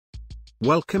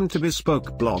Welcome to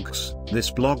Bespoke Blogs. This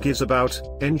blog is about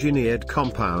engineered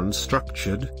compound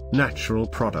structured, natural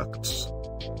products.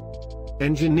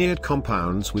 Engineered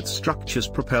compounds with structures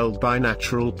propelled by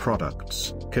natural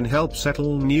products can help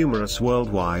settle numerous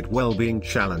worldwide well-being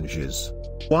challenges.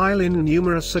 While in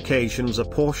numerous occasions a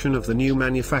portion of the new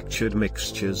manufactured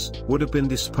mixtures would have been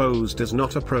disposed as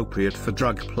not appropriate for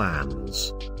drug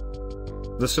plans.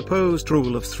 The supposed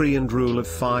Rule of 3 and Rule of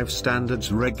 5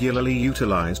 standards regularly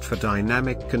utilized for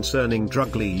dynamic concerning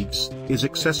drug leads is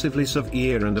excessively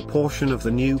severe, and a portion of the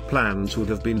new plans would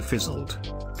have been fizzled.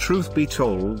 Truth be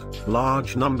told,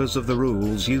 large numbers of the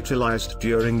rules utilized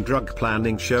during drug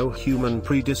planning show human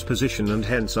predisposition and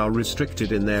hence are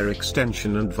restricted in their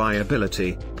extension and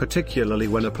viability, particularly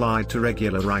when applied to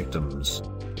regular items.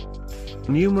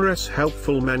 Numerous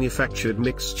helpful manufactured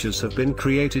mixtures have been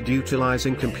created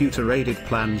utilizing computer-aided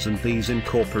plans, and these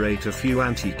incorporate a few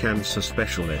anti-cancer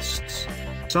specialists.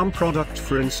 Some product,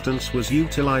 for instance, was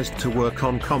utilized to work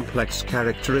on complex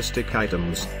characteristic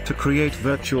items, to create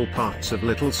virtual parts of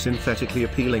little synthetically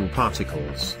appealing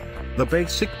particles. The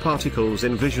basic particles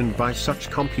envisioned by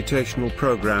such computational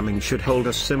programming should hold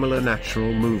a similar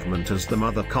natural movement as the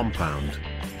mother compound.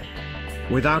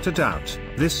 Without a doubt,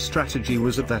 this strategy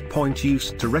was at that point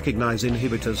used to recognize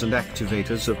inhibitors and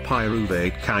activators of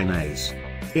pyruvate kinase.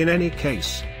 In any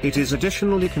case, it is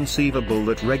additionally conceivable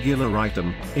that regular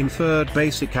item, inferred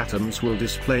basic atoms will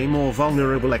display more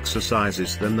vulnerable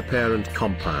exercises than the parent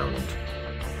compound.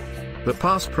 The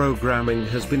pass programming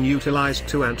has been utilized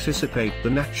to anticipate the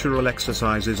natural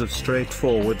exercises of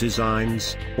straightforward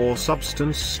designs, or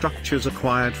substance structures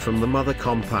acquired from the mother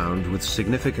compound with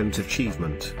significant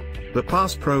achievement. The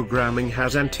pass programming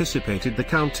has anticipated the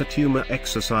counter-tumor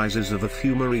exercises of the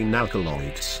fumarine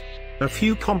alkaloids. A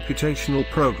few computational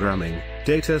programming,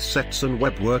 data sets and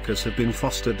web workers have been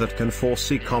fostered that can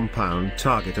foresee compound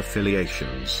target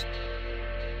affiliations.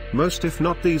 Most if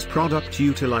not these products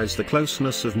utilize the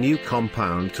closeness of new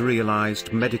compound to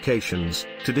realized medications,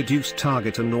 to deduce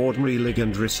target and ordinary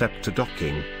ligand receptor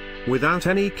docking. Without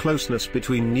any closeness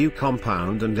between new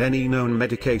compound and any known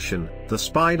medication, the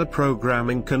SPIDER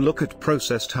programming can look at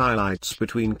processed highlights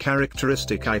between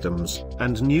characteristic items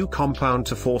and new compound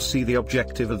to foresee the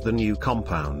objective of the new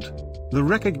compound. The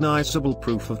recognizable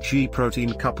proof of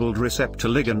G-protein coupled receptor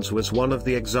ligands was one of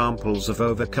the examples of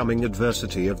overcoming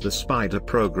adversity of the SPIDER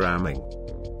programming.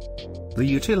 The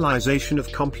utilization of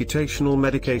computational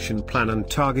medication plan and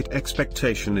target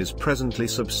expectation is presently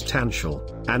substantial,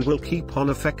 and will keep on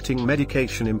affecting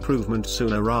medication improvement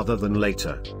sooner rather than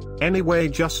later. Anyway,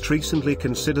 just recently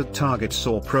considered targets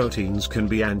or proteins can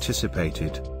be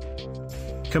anticipated.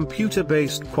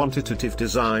 Computer-based quantitative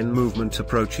design movement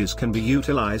approaches can be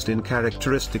utilized in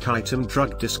characteristic item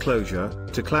drug disclosure,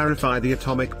 to clarify the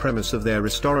atomic premise of their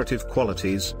restorative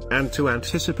qualities, and to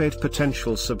anticipate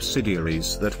potential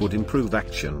subsidiaries that would improve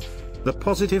action. The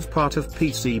positive part of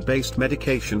PC-based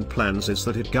medication plans is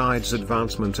that it guides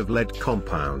advancement of lead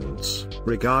compounds,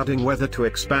 regarding whether to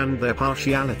expand their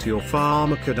partiality or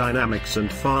pharmacodynamics and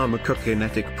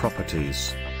pharmacokinetic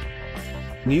properties.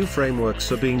 New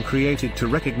frameworks are being created to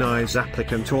recognize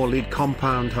applicant or lead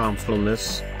compound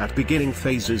harmfulness at beginning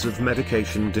phases of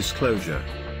medication disclosure.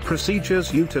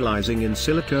 Procedures utilizing in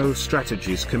silico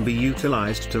strategies can be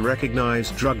utilized to recognize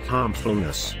drug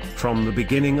harmfulness from the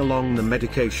beginning along the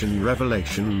medication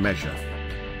revelation measure.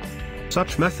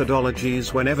 Such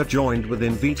methodologies, whenever joined with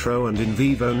in vitro and in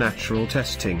vivo natural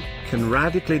testing, can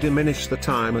radically diminish the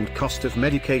time and cost of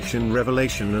medication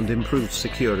revelation and improve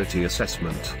security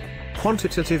assessment.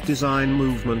 Quantitative design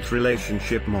movement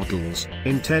relationship models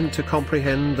intend to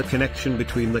comprehend the connection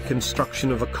between the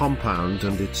construction of a compound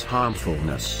and its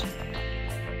harmfulness.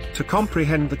 To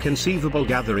comprehend the conceivable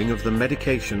gathering of the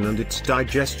medication and its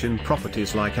digestion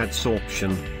properties like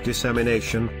adsorption,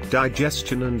 dissemination,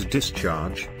 digestion and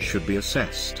discharge should be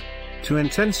assessed. To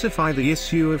intensify the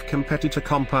issue of competitor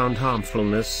compound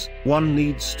harmfulness, one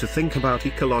needs to think about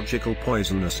ecological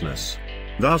poisonousness.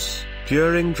 Thus,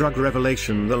 during drug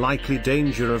revelation, the likely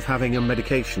danger of having a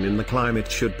medication in the climate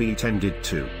should be tended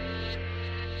to.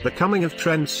 The coming of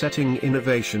trend-setting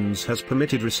innovations has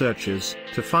permitted researchers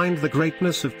to find the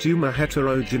greatness of tumor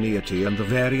heterogeneity and the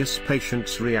various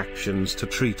patients' reactions to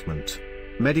treatment.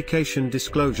 Medication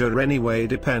disclosure anyway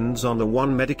depends on the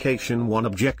one medication one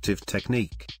objective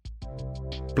technique.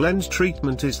 Blend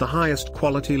treatment is the highest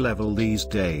quality level these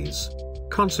days.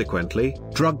 Consequently,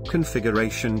 drug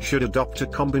configuration should adopt a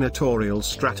combinatorial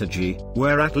strategy,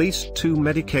 where at least two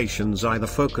medications either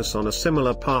focus on a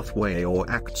similar pathway or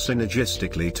act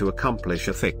synergistically to accomplish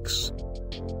a fix.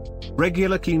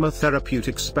 Regular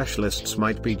chemotherapeutic specialists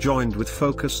might be joined with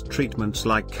focused treatments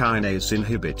like kinase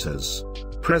inhibitors.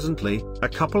 Presently, a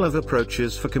couple of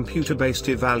approaches for computer-based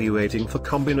evaluating for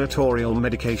combinatorial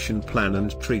medication plan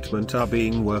and treatment are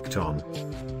being worked on.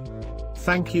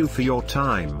 Thank you for your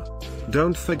time.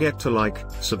 Don't forget to like,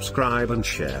 subscribe and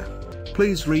share.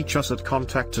 Please reach us at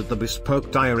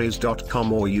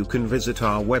contact@thebespokediaries.com, or you can visit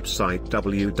our website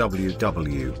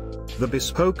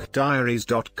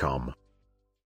www.thebespokediaries.com.